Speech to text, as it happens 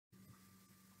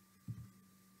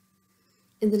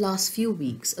In the last few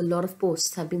weeks, a lot of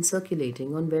posts have been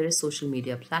circulating on various social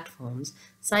media platforms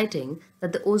citing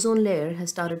that the ozone layer has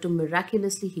started to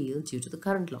miraculously heal due to the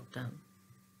current lockdown.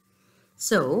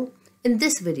 So, in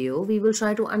this video, we will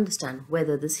try to understand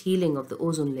whether this healing of the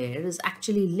ozone layer is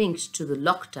actually linked to the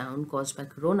lockdown caused by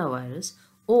coronavirus,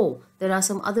 or there are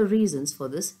some other reasons for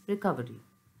this recovery.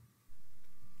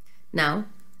 Now,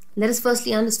 let us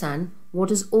firstly understand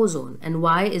what is ozone and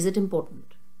why is it important.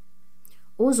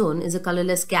 Ozone is a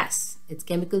colorless gas, its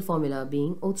chemical formula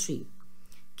being O3.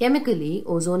 Chemically,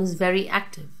 ozone is very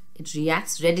active. It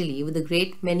reacts readily with a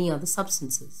great many other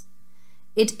substances.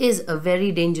 It is a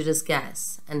very dangerous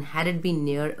gas, and had it been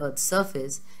near Earth's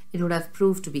surface, it would have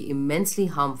proved to be immensely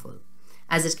harmful,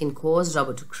 as it can cause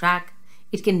rubber to crack,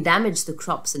 it can damage the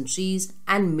crops and trees,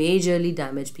 and majorly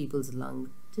damage people's lung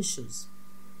tissues.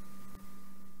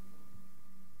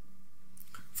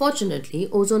 Fortunately,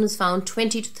 ozone is found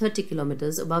 20 to 30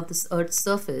 kilometers above the Earth's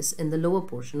surface in the lower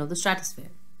portion of the stratosphere.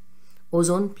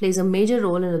 Ozone plays a major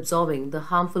role in absorbing the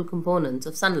harmful components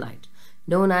of sunlight,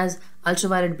 known as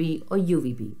ultraviolet B or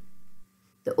UVB.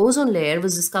 The ozone layer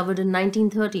was discovered in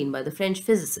 1913 by the French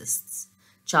physicists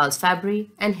Charles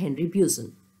Fabry and Henry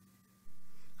Buisson.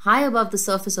 High above the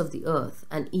surface of the Earth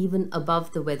and even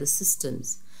above the weather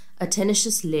systems, a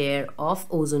tenacious layer of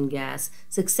ozone gas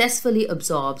successfully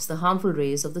absorbs the harmful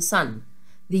rays of the sun,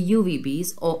 the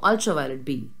UVBs or ultraviolet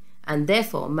B, and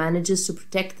therefore manages to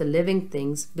protect the living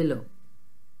things below.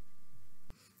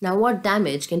 Now, what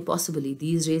damage can possibly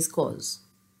these rays cause?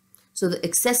 So, the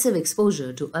excessive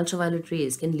exposure to ultraviolet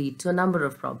rays can lead to a number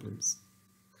of problems: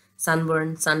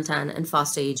 sunburn, suntan, and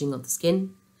faster aging of the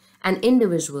skin, and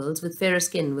individuals with fairer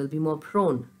skin will be more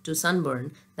prone to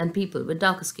sunburn than people with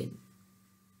darker skin.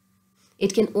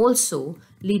 It can also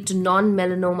lead to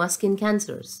non-melanoma skin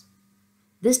cancers.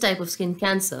 This type of skin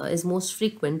cancer is most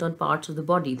frequent on parts of the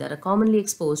body that are commonly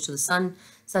exposed to the sun,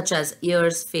 such as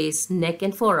ears, face, neck,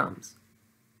 and forearms.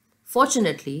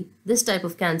 Fortunately, this type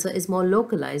of cancer is more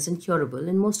localized and curable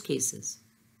in most cases.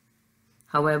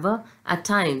 However, at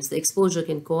times the exposure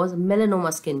can cause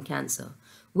melanoma skin cancer,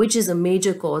 which is a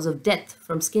major cause of death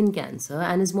from skin cancer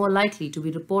and is more likely to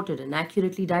be reported and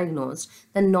accurately diagnosed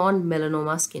than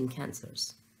non-melanoma skin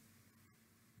cancers.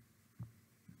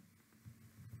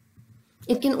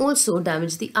 It can also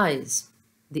damage the eyes.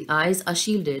 The eyes are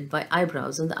shielded by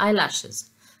eyebrows and the eyelashes.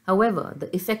 However,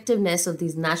 the effectiveness of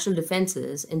these natural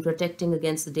defenses in protecting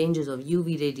against the dangers of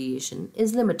UV radiation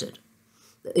is limited.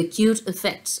 The acute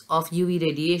effects of UV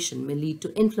radiation may lead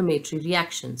to inflammatory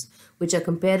reactions, which are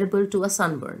comparable to a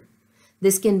sunburn.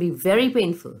 This can be very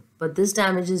painful, but this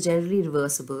damage is generally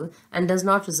reversible and does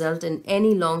not result in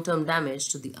any long-term damage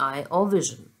to the eye or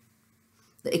vision.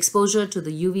 The exposure to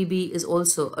the UVB is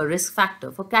also a risk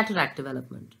factor for cataract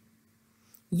development.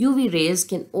 UV rays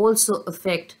can also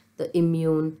affect the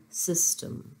immune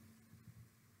system.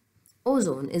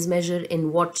 Ozone is measured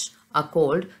in what are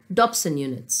called Dobson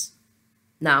units.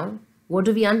 Now, what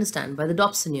do we understand by the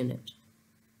Dobson unit?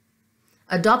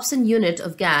 A Dobson unit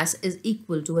of gas is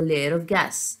equal to a layer of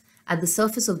gas at the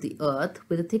surface of the Earth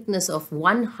with a thickness of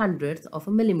 1/100th of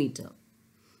a millimeter.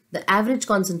 The average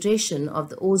concentration of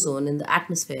the ozone in the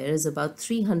atmosphere is about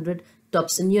 300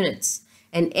 Dobson units,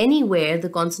 and anywhere the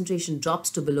concentration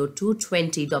drops to below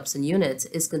 220 Dobson units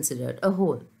is considered a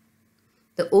hole.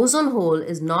 The ozone hole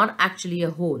is not actually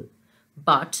a hole,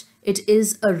 but it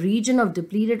is a region of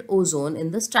depleted ozone in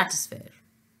the stratosphere.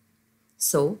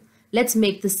 So, let's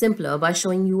make this simpler by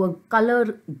showing you a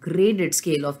color-graded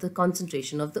scale of the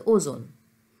concentration of the ozone.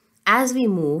 As we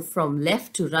move from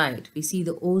left to right, we see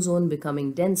the ozone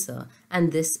becoming denser,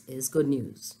 and this is good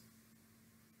news.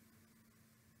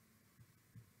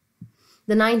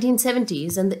 The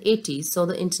 1970s and the 80s saw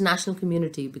the international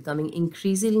community becoming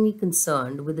increasingly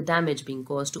concerned with the damage being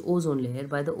caused to ozone layer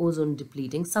by the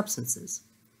ozone-depleting substances.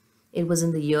 It was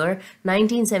in the year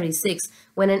 1976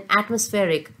 when an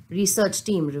atmospheric research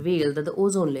team revealed that the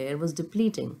ozone layer was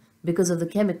depleting because of the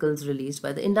chemicals released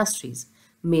by the industries,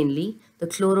 mainly the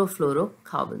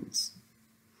chlorofluorocarbons.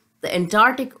 The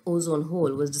Antarctic ozone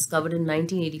hole was discovered in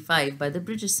 1985 by the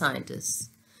British scientists.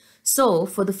 So,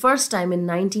 for the first time in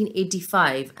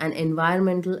 1985, an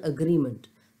environmental agreement,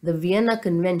 the Vienna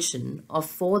Convention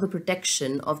for the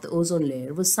Protection of the Ozone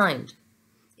Layer, was signed.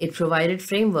 It provided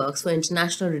frameworks for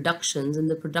international reductions in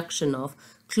the production of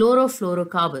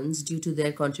chlorofluorocarbons due to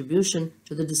their contribution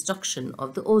to the destruction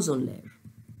of the ozone layer.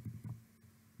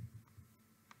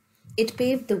 It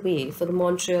paved the way for the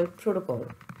Montreal Protocol,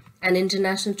 an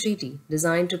international treaty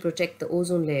designed to protect the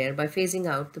ozone layer by phasing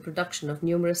out the production of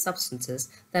numerous substances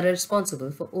that are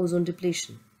responsible for ozone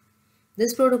depletion.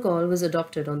 This protocol was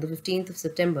adopted on the 15th of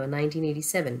September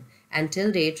 1987 and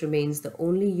till date remains the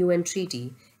only UN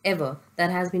treaty ever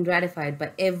that has been ratified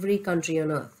by every country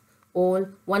on earth, all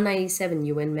 197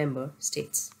 UN member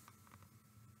states.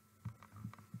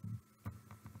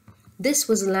 This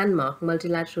was a landmark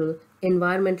multilateral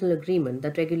environmental agreement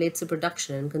that regulates the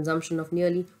production and consumption of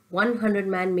nearly 100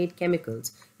 man-made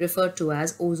chemicals referred to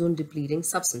as ozone-depleting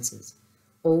substances,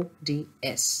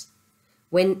 ODS.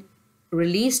 When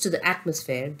released to the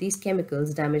atmosphere, these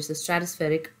chemicals damage the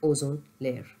stratospheric ozone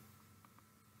layer.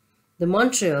 The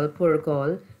Montreal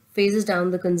Protocol phases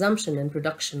down the consumption and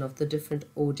production of the different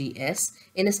ODS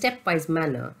in a stepwise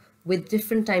manner with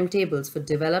different timetables for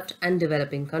developed and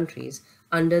developing countries.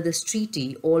 Under this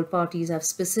treaty, all parties have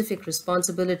specific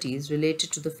responsibilities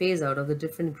related to the phase-out of the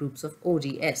different groups of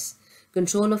ODS,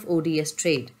 control of ODS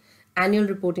trade, annual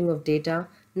reporting of data,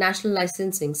 national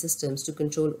licensing systems to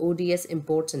control ODS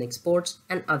imports and exports,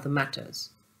 and other matters.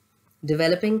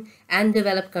 Developing and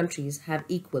developed countries have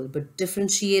equal but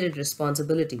differentiated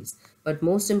responsibilities, but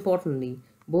most importantly,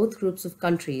 both groups of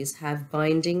countries have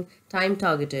binding,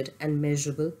 time-targeted, and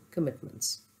measurable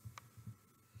commitments.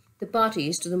 The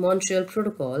parties to the Montreal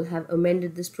Protocol have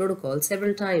amended this protocol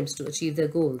several times to achieve their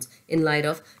goals in light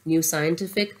of new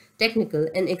scientific, technical,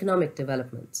 and economic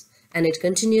developments, and it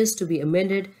continues to be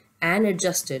amended and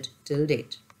adjusted till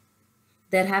date.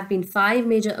 There have been 5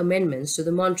 major amendments to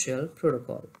the Montreal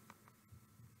Protocol.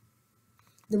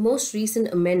 The most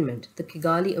recent amendment, the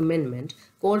Kigali Amendment,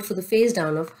 called for the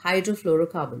phase-down of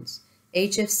hydrofluorocarbons,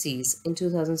 HFCs, in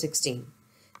 2016.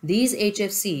 These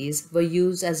HFCs were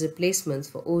used as replacements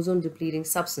for ozone-depleting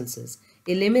substances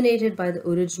eliminated by the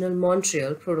original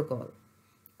Montreal Protocol.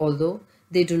 Although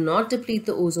they do not deplete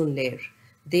the ozone layer,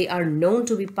 they are known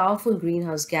to be powerful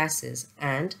greenhouse gases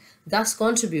and thus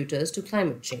contributors to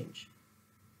climate change.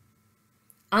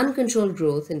 Uncontrolled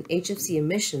growth in HFC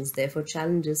emissions therefore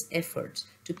challenges efforts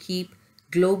to keep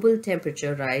global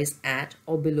temperature rise at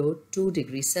or below 2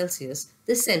 degrees Celsius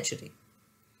this century.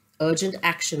 Urgent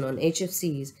action on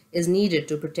HFCs is needed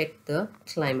to protect the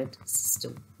climate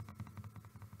system.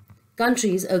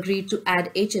 Countries agreed to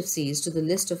add HFCs to the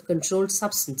list of controlled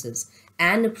substances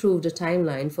and approved a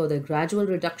timeline for their gradual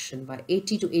reduction by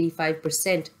 80 to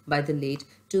 85% by the late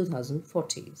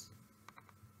 2040s.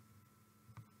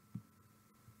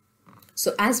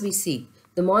 So as we see,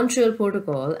 the Montreal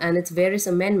Protocol and its various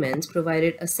amendments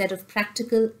provided a set of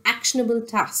practical, actionable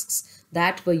tasks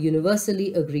that were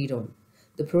universally agreed on.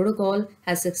 The protocol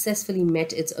has successfully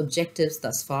met its objectives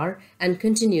thus far and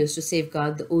continues to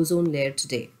safeguard the ozone layer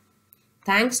today.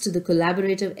 Thanks to the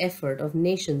collaborative effort of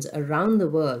nations around the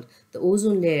world, the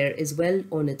ozone layer is well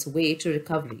on its way to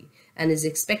recovery and is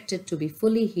expected to be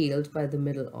fully healed by the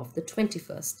middle of the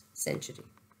 21st century.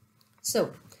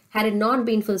 So, had it not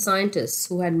been for the scientists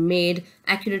who had made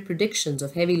accurate predictions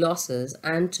of heavy losses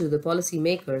and to the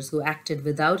policymakers who acted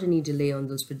without any delay on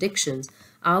those predictions,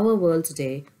 our world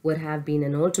today would have been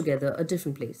an altogether a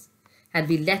different place. Had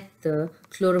we let the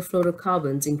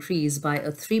chlorofluorocarbons increase by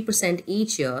a 3%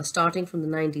 each year starting from the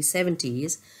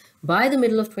 1970s, by the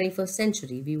middle of 21st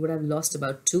century, we would have lost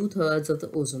about 2/3 of the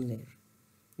ozone layer.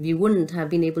 We wouldn't have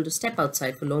been able to step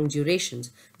outside for long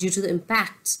durations due to the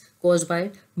impacts caused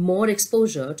by more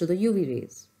exposure to the UV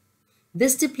rays.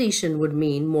 This depletion would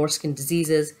mean more skin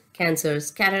diseases,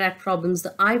 cancers, cataract problems,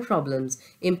 the eye problems,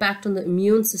 impact on the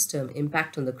immune system,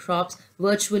 impact on the crops,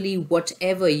 virtually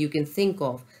whatever you can think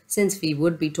of, since we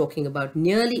would be talking about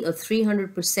nearly a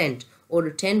 300% or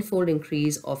a 10-fold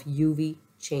increase of UV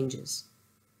changes.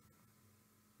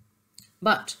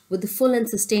 But with the full and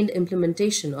sustained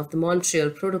implementation of the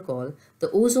Montreal Protocol, the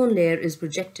ozone layer is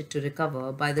projected to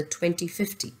recover by the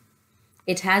 2050.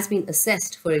 It has been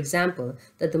assessed, for example,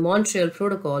 that the Montreal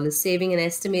Protocol is saving an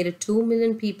estimated 2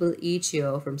 million people each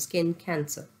year from skin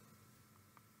cancer.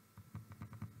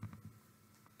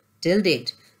 Till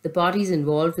date, the parties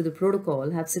involved with the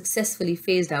protocol have successfully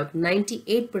phased out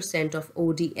 98% of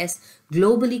ODS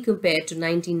globally compared to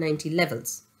 1990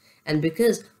 levels. And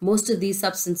because most of these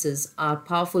substances are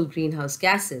powerful greenhouse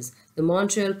gases, the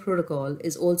Montreal Protocol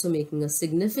is also making a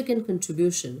significant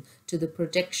contribution to the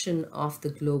protection of the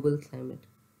global climate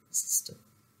system.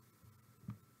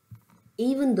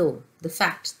 Even though the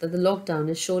fact that the lockdown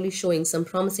is surely showing some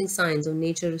promising signs of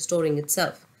nature restoring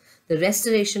itself, the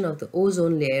restoration of the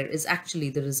ozone layer is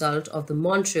actually the result of the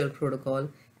Montreal Protocol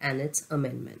and its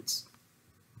amendments.